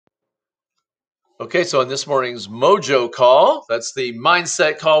Okay, so in this morning's Mojo call, that's the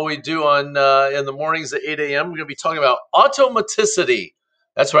mindset call we do on in the mornings at 8 a.m. We're going to be talking about automaticity.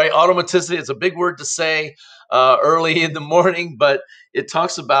 That's right, automaticity. It's a big word to say early in the morning, but it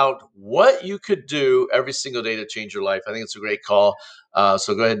talks about what you could do every single day to change your life. I think it's a great call.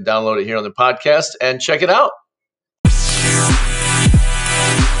 So go ahead and download it here on the podcast and check it out.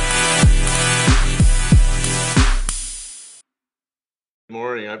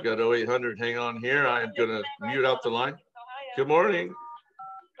 Morning. I've got 0800. Hang on here. I am going to mute out the line. Good morning.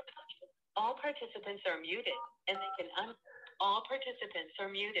 All participants are muted, and they can all participants are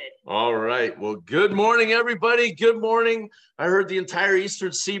muted. All right. Well, good morning, everybody. Good morning. I heard the entire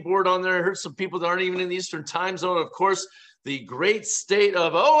Eastern Seaboard on there. I heard some people that aren't even in the Eastern time zone. Of course, the great state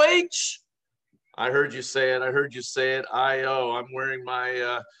of OH. I heard you say it. I heard you say it. I-O. I'm wearing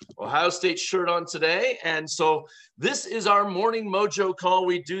my Ohio State shirt on today. And so this is our morning Mojo call.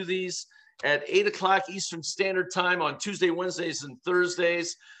 We do these at 8 o'clock Eastern Standard Time on Tuesday, Wednesdays, and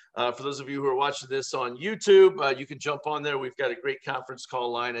Thursdays. For those of you who are watching this on YouTube, you can jump on there. We've got a great conference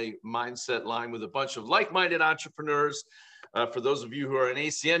call line, a mindset line with a bunch of like-minded entrepreneurs. For those of you who are in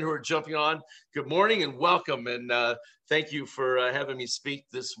ACN who are jumping on, good morning and welcome. And thank you for having me speak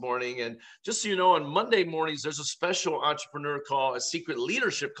this morning. And just so you know, on Monday mornings, there's a special entrepreneur call, a secret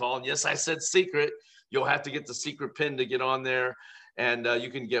leadership call. And yes, I said secret. You'll have to get the secret pin to get on there. And you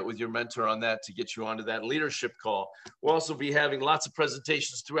can get with your mentor on that to get you onto that leadership call. We'll also be having lots of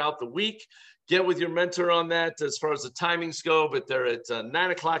presentations throughout the week. Get with your mentor on that as far as the timings go, but they're at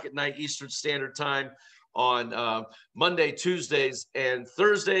 9 o'clock at night Eastern Standard Time on Monday, Tuesdays, and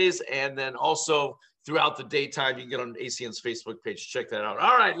Thursdays. And then also throughout the daytime, you can get on ACN's Facebook page. Check that out.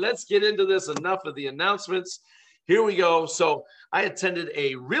 All right, let's get into this. Enough of the announcements. Here we go. So I attended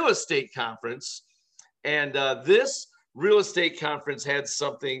a real estate conference, and this real estate conference had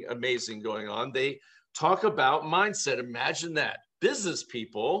something amazing going on. They talk about mindset. Imagine that. Business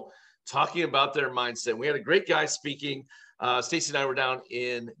people talking about their mindset. We had a great guy speaking. Stacy and I were down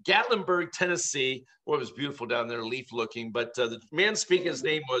in Gatlinburg, Tennessee. Boy, it was beautiful down there, leaf looking. But the man speaking, his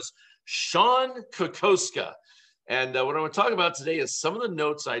name was Sean Kokoska. And what I'm going to talk about today is some of the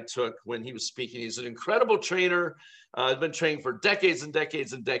notes I took when he was speaking. He's an incredible trainer. He's been training for decades and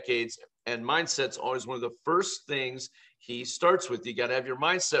decades and decades. And mindset's always one of the first things he starts with. You got to have your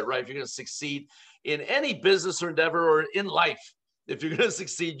mindset right if you're going to succeed in any business or endeavor or in life. If you're going to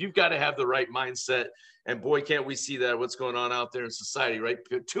succeed, you've got to have the right mindset. And boy, can't we see that, what's going on out there in society, right?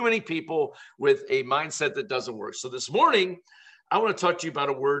 Too many people with a mindset that doesn't work. So this morning, I want to talk to you about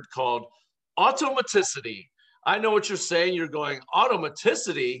a word called automaticity. I know what you're saying. You're going,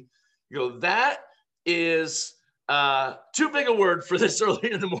 automaticity? You know, that is too big a word for this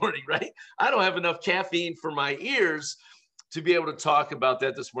early in the morning, right? I don't have enough caffeine for my ears to be able to talk about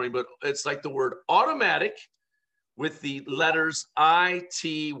that this morning, but it's like the word automatic with the letters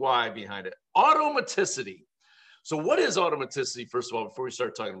I-T-Y behind it. Automaticity. So what is automaticity, first of all, before we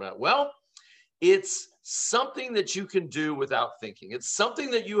start talking about it? Well, it's something that you can do without thinking. It's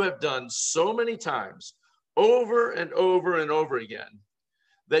something that you have done so many times over and over and over again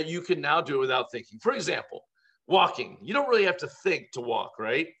that you can now do it without thinking. For example, walking. You don't really have to think to walk,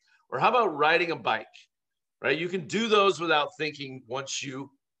 right? Or how about riding a bike, right? You can do those without thinking. Once you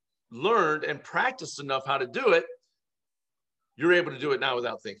learned and practiced enough how to do it, you're able to do it now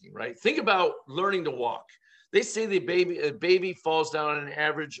without thinking, right? Think about learning to walk. They say a baby falls down on an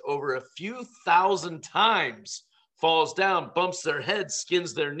average over a few thousand times, falls down, bumps their head,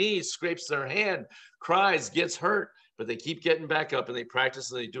 skins their knees, scrapes their hand, cries, gets hurt, but they keep getting back up and they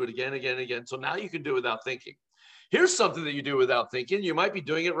practice and they do it again, again, and again. So now you can do it without thinking. Here's something that you do without thinking. You might be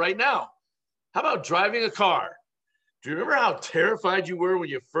doing it right now. How about driving a car? Do you remember how terrified you were when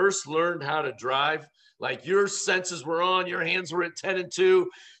you first learned how to drive? Like your senses were on, your hands were at 10 and 2.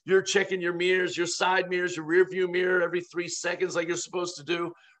 You're checking your mirrors, your side mirrors, your rear view mirror every 3 seconds like you're supposed to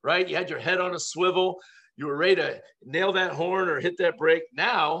do, right? You had your head on a swivel. You were ready to nail that horn or hit that brake.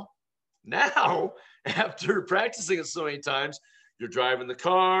 Now, after practicing it so many times, you're driving the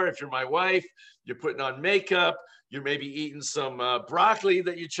car. If you're my wife, you're putting on makeup. You're maybe eating some broccoli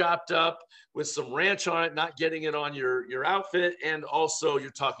that you chopped up with some ranch on it, not getting it on your outfit. And also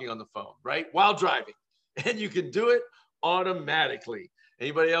you're talking on the phone, right? While driving. And you can do it automatically.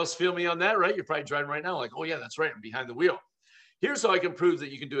 Anybody else feel me on that, right? You're probably driving right now like, oh yeah, that's right, I'm behind the wheel. Here's how I can prove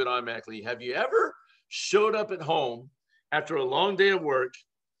that you can do it automatically. Have you ever showed up at home after a long day of work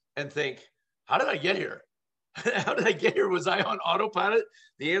and think, how did I get here? How did I get here? Was I on autopilot?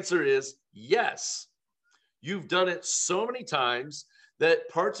 The answer is yes. You've done it so many times that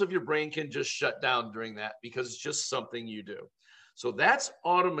parts of your brain can just shut down during that because it's just something you do. So that's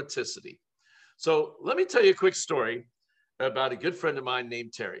automaticity. So let me tell you a quick story about a good friend of mine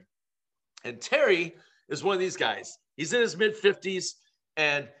named Terry. And Terry is one of these guys. He's in his mid-50s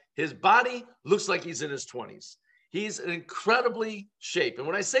and his body looks like he's in his 20s. He's in incredibly shape. And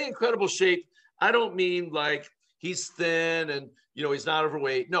when I say incredible shape, I don't mean like he's thin and, you know, he's not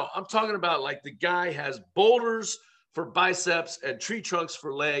overweight. No, I'm talking about like the guy has boulders for biceps and tree trunks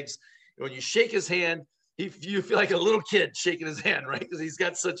for legs. And when you shake his hand, you feel like a little kid shaking his hand, right? Because he's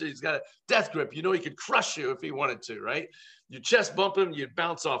got a death grip. You know, he could crush you if he wanted to, right? You chest bump him, you'd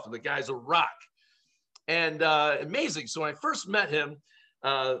bounce off him. The guy's a rock. And amazing. So when I first met him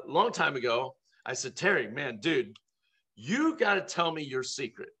a long time ago, I said, Terry, man, dude, you got to tell me your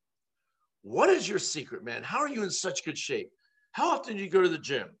secret. What is your secret, man? How are you in such good shape? How often do you go to the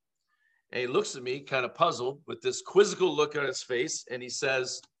gym? And he looks at me kind of puzzled with this quizzical look on his face. And he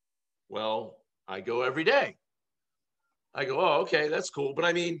says, well, I go every day. I go, oh, okay, that's cool. But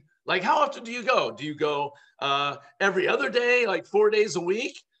I mean, like, how often do you go? Do you go every other day, like 4 days a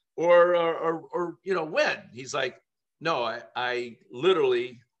week? Or you know, when? He's like, no, I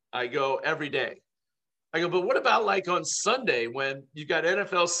literally go every day. I go, but what about like on Sunday when you got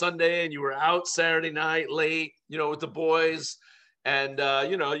NFL Sunday and you were out Saturday night late, you know, with the boys and,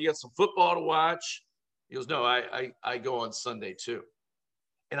 you know, you got some football to watch? He goes, no, I go on Sunday too.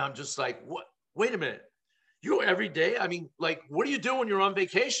 And I'm just like, what? Wait a minute. You go every day? I mean, like, what do you do when you're on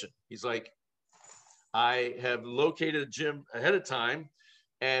vacation? He's like, I have located a gym ahead of time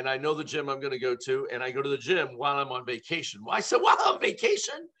and I know the gym I'm going to go to, and I go to the gym while I'm on vacation. Well, I said, while I'm on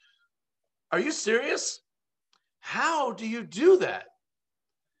vacation? Are you serious? How do you do that?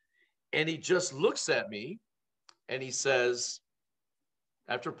 And he just looks at me and he says,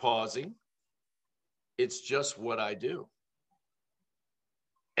 after pausing, it's just what I do.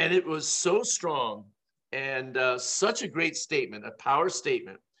 And it was so strong and such a great statement, a power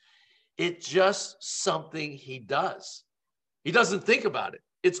statement. It's just something he does. He doesn't think about it.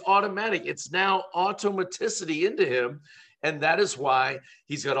 It's automatic. It's now automaticity into him. And that is why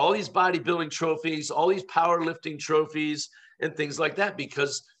he's got all these bodybuilding trophies, all these powerlifting trophies and things like that,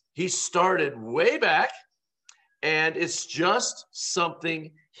 because he started way back and it's just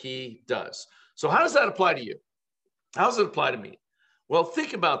something he does. So how does that apply to you? How does it apply to me? Well,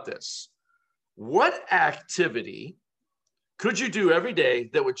 think about this. What activity could you do every day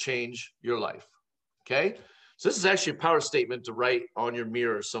that would change your life? Okay. So this is actually a power statement to write on your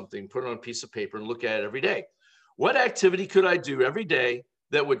mirror or something, put it on a piece of paper and look at it every day. What activity could I do every day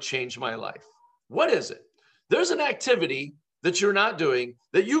that would change my life? What is it? There's an activity that you're not doing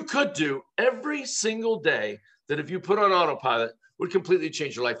that you could do every single day that if you put on autopilot would completely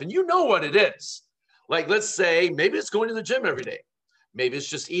change your life. And you know what it is. Like, let's say maybe it's going to the gym every day. Maybe it's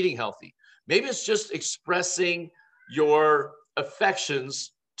just eating healthy. Maybe it's just expressing your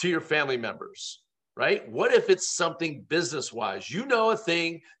affections to your family members. Right? What if it's something business-wise? You know, a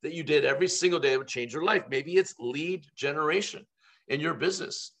thing that you did every single day that would change your life. Maybe it's lead generation in your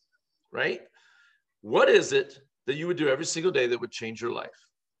business, right? What is it that you would do every single day that would change your life?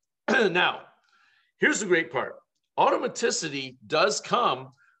 Now, here's the great part. Automaticity does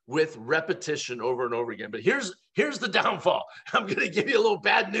come with repetition over and over again. But here's the downfall. I'm going to give you a little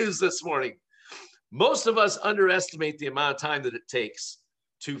bad news this morning. Most of us underestimate the amount of time that it takes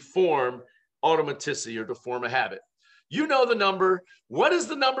to form automaticity or to form a habit. You know the number. What is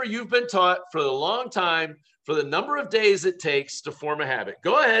the number you've been taught for a long time for the number of days it takes to form a habit?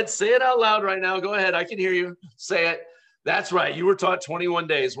 Go ahead, say it out loud right now. Go ahead. I can hear you. Say it. That's right. You were taught 21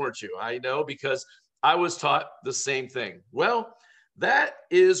 days, weren't you? I know, because I was taught the same thing. Well, that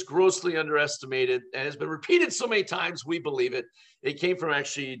is grossly underestimated and has been repeated so many times we believe it. It came from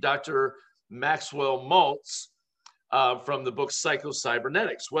actually Dr. Maxwell Maltz from the book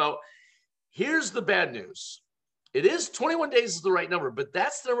Psycho-Cybernetics. Well, here's the bad news. It is 21 days is the right number, but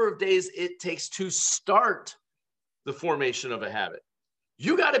that's the number of days it takes to start the formation of a habit.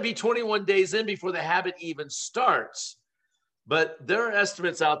 You got to be 21 days in before the habit even starts. But there are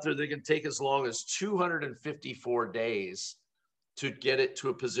estimates out there that can take as long as 254 days to get it to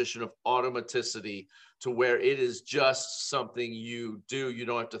a position of automaticity, to where it is just something you do. You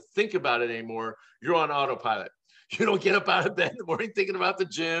don't have to think about it anymore. You're on autopilot. You don't get up out of bed in the morning thinking about the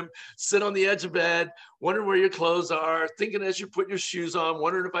gym, sit on the edge of bed, wondering where your clothes are, thinking as you're putting your shoes on,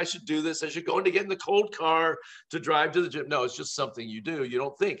 wondering if I should do this, as you're going to get in the cold car to drive to the gym. No, it's just something you do. You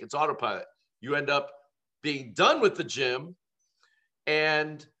don't think. It's autopilot. You end up being done with the gym,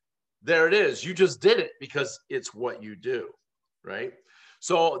 and there it is. You just did it because it's what you do, right?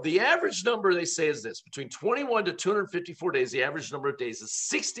 So the average number, they say, is this: between 21 to 254 days, the average number of days is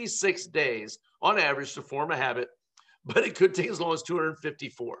 66 days on average to form a habit, but it could take as long as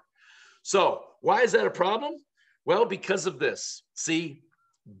 254. So why is that a problem? Well, because of this. See,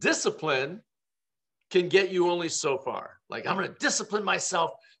 discipline can get you only so far. Like, I'm going to discipline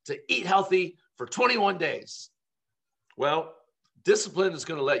myself to eat healthy for 21 days. Well, discipline is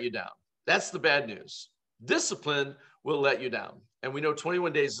going to let you down. That's the bad news. Discipline will let you down. And we know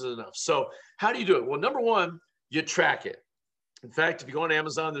 21 days is enough. So how do you do it? Well, number one, you track it. In fact, if you go on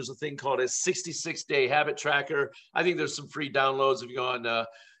Amazon, there's a thing called a 66-day habit tracker. I think there's some free downloads if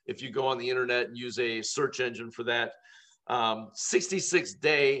you go on the internet and use a search engine for that.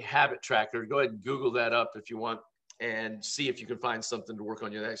 66-day habit tracker. Go ahead and Google that up if you want and see if you can find something to work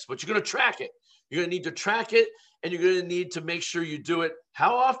on your next. But you're going to track it. You're going to need to track it, and you're going to need to make sure you do it.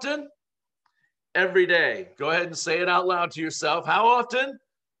 How often? Every day. Go ahead and say it out loud to yourself. How often?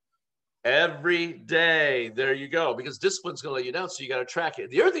 Every day. There you go. Because discipline's going to let you down, so you got to track it.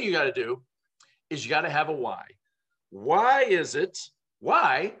 The other thing you got to do is you got to have a why. Why is it?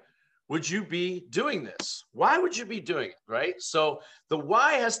 Why would you be doing this? Why would you be doing it, right? So the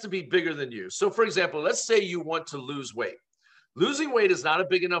why has to be bigger than you. So for example, let's say you want to lose weight. Losing weight is not a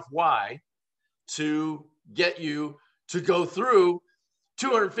big enough why to get you to go through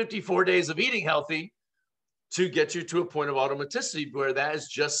 254 days of eating healthy to get you to a point of automaticity where that is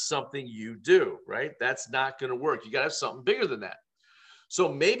just something you do, right? That's not going to work. You got to have something bigger than that. So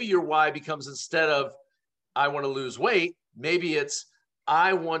maybe your why becomes, instead of I want to lose weight, maybe it's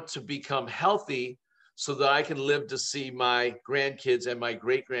I want to become healthy so that I can live to see my grandkids and my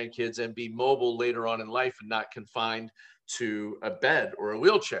great-grandkids and be mobile later on in life and not confined to a bed or a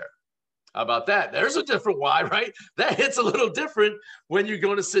wheelchair. How about that? There's a different why, right? That hits a little different when you're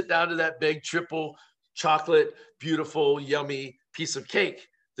going to sit down to that big triple chocolate, beautiful, yummy piece of cake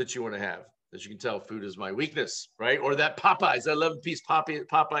that you want to have. As you can tell, food is my weakness, right? Or that Popeyes, that 11-piece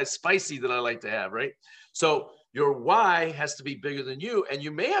Popeyes spicy that I like to have, right? So your why has to be bigger than you, and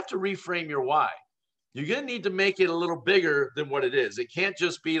you may have to reframe your why. You're going to need to make it a little bigger than what it is. It can't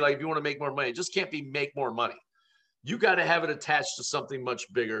just be like, if you want to make more money, it just can't be make more money. You got to have it attached to something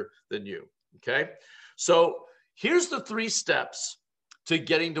much bigger than you, okay? So here's the 3 steps to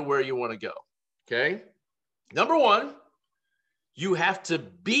getting to where you want to go, okay? Number 1, you have to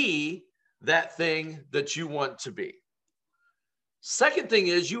be that thing that you want to be. Second thing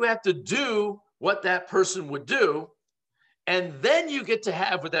is you have to do what that person would do, and then you get to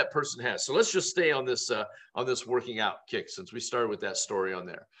have what that person has. So let's just stay on this working out kick, since we started with that story on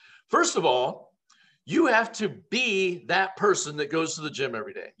there. First of all, you have to be that person that goes to the gym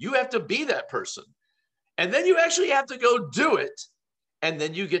every day. You have to be that person. And then you actually have to go do it. And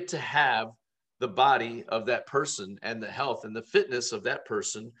then you get to have the body of that person and the health and the fitness of that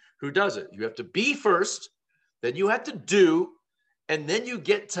person who does it. You have to be first, then you have to do, and then you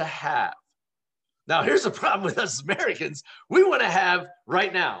get to have. Now, here's the problem with us Americans. We want to have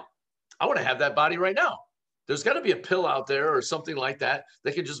right now. I want to have that body right now. There's got to be a pill out there or something like that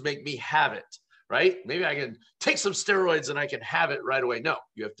that can just make me have it, right? Maybe I can take some steroids and I can have it right away. No,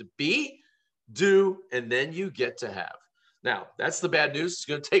 you have to be, do, and then you get to have. Now, that's the bad news. It's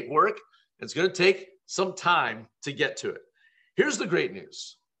going to take work. It's going to take some time to get to it. Here's the great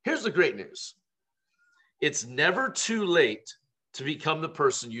news. Here's the great news. It's never too late to become the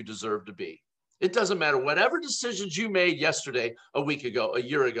person you deserve to be. It doesn't matter. Whatever decisions you made yesterday, a week ago, a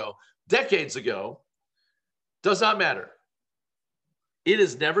year ago, decades ago, does not matter. It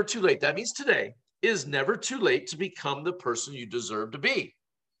is never too late. That means today is never too late to become the person you deserve to be.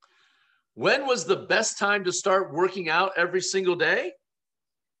 When was the best time to start working out every single day?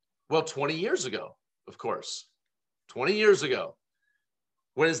 Well, 20 years ago, of course. 20 years ago.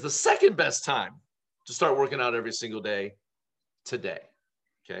 When is the second best time to start working out every single day? Today.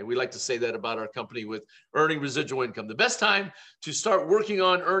 Okay, we like to say that about our company with earning residual income. The best time to start working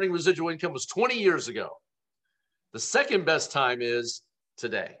on earning residual income was 20 years ago. The second best time is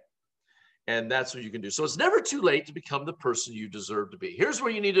today. And that's what you can do. So it's never too late to become the person you deserve to be. Here's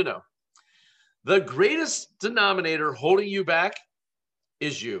what you need to know. The greatest denominator holding you back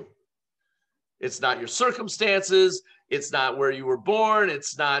is you. It's not your circumstances. It's not where you were born.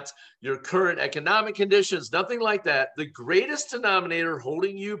 It's not your current economic conditions, nothing like that. The greatest denominator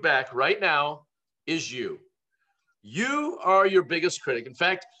holding you back right now is you. You are your biggest critic. In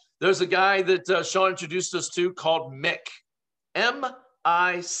fact, there's a guy that Sean introduced us to called Mick,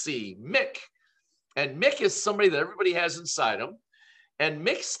 M-I-C, Mick. And Mick is somebody that everybody has inside them. And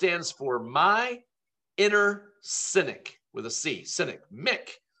Mick stands for My Inner Cynic, with a C, cynic,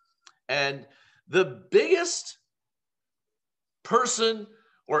 Mick. And the biggest person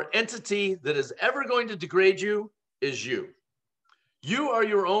or entity that is ever going to degrade you is you. You are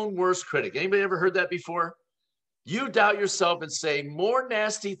your own worst critic. Anybody ever heard that before? You doubt yourself and say more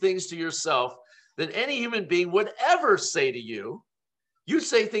nasty things to yourself than any human being would ever say to you. You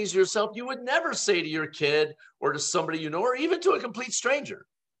say things to yourself you would never say to your kid or to somebody you know, or even to a complete stranger.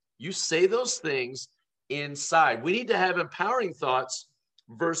 You say those things inside. We need to have empowering thoughts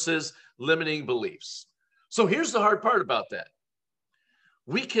versus limiting beliefs. So here's the hard part about that.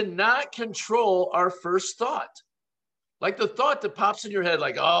 We cannot control our first thought. Like the thought that pops in your head,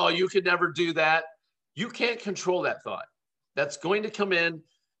 like, oh, you could never do that. You can't control that thought. That's going to come in.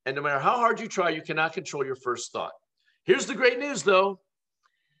 And no matter how hard you try, you cannot control your first thought. Here's the great news, though.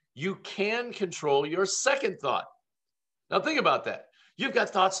 You can control your second thought. Now think about that. You've got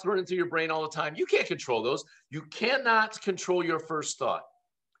thoughts running through your brain all the time. You can't control those. You cannot control your first thought.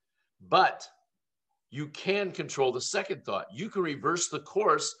 But you can control the second thought. You can reverse the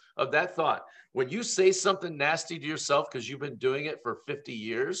course of that thought. When you say something nasty to yourself because you've been doing it for 50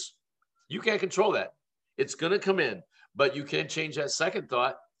 years, you can't control that. It's going to come in, but you can change that second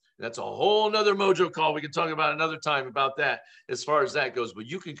thought. That's a whole nother mojo call. We can talk about another time about that as far as that goes, but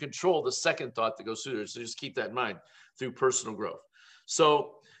you can control the second thought that goes through there. So just keep that in mind through personal growth.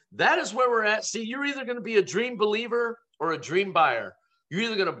 So that is where we're at. See, you're either going to be a dream believer or a dream buyer. You're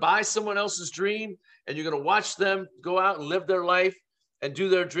either going to buy someone else's dream and you're going to watch them go out and live their life and do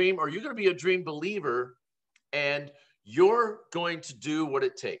their dream, or you're going to be a dream believer and you're going to do what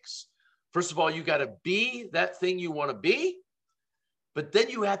it takes. First of all, you got to be that thing you want to be, but then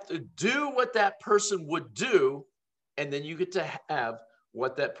you have to do what that person would do, and then you get to have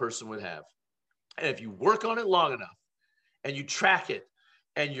what that person would have. And if you work on it long enough and you track it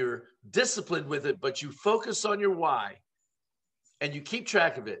and you're disciplined with it, but you focus on your why and you keep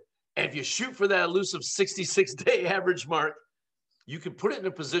track of it, and if you shoot for that elusive 66-day average mark, you can put it in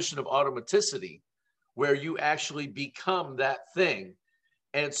a position of automaticity where you actually become that thing.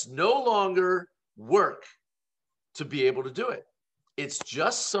 And it's no longer work to be able to do it. It's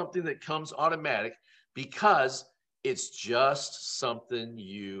just something that comes automatic because it's just something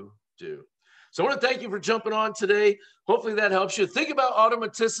you do. So I want to thank you for jumping on today. Hopefully that helps you. Think about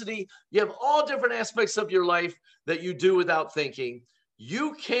automaticity. You have all different aspects of your life that you do without thinking.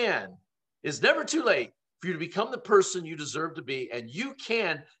 You can. It's never too late for you to become the person you deserve to be, and you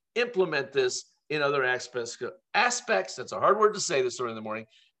can implement this in other aspects, that's a hard word to say this early in the morning,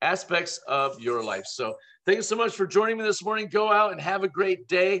 aspects of your life. So thank you so much for joining me this morning. Go out and have a great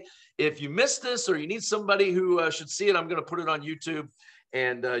day. If you missed this or you need somebody who should see it, I'm going to put it on YouTube,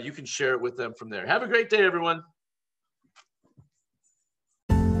 and you can share it with them from there. Have a great day, everyone.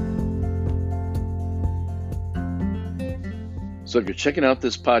 So if you're checking out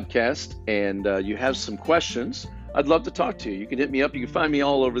this podcast and you have some questions, I'd love to talk to you. You can hit me up. You can find me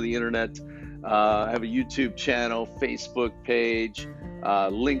all over the internet. I have a YouTube channel, Facebook page,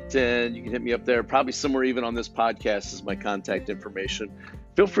 LinkedIn. You can hit me up there. Probably somewhere even on this podcast is my contact information.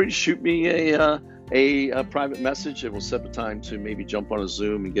 Feel free to shoot me a private message, and we'll set up a time to maybe jump on a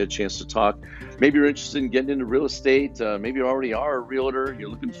Zoom and get a chance to talk. Maybe you're interested in getting into real estate. Maybe you already are a realtor. You're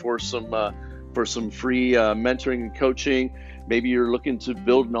looking for some free mentoring and coaching. Maybe you're looking to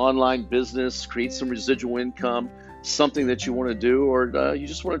build an online business, create some residual income, something that you want to do, or you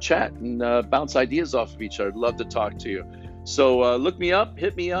just want to chat and bounce ideas off of each other. I'd love to talk to you. So look me up,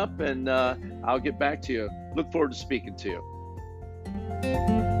 hit me up, and I'll get back to you. Look forward to speaking to you.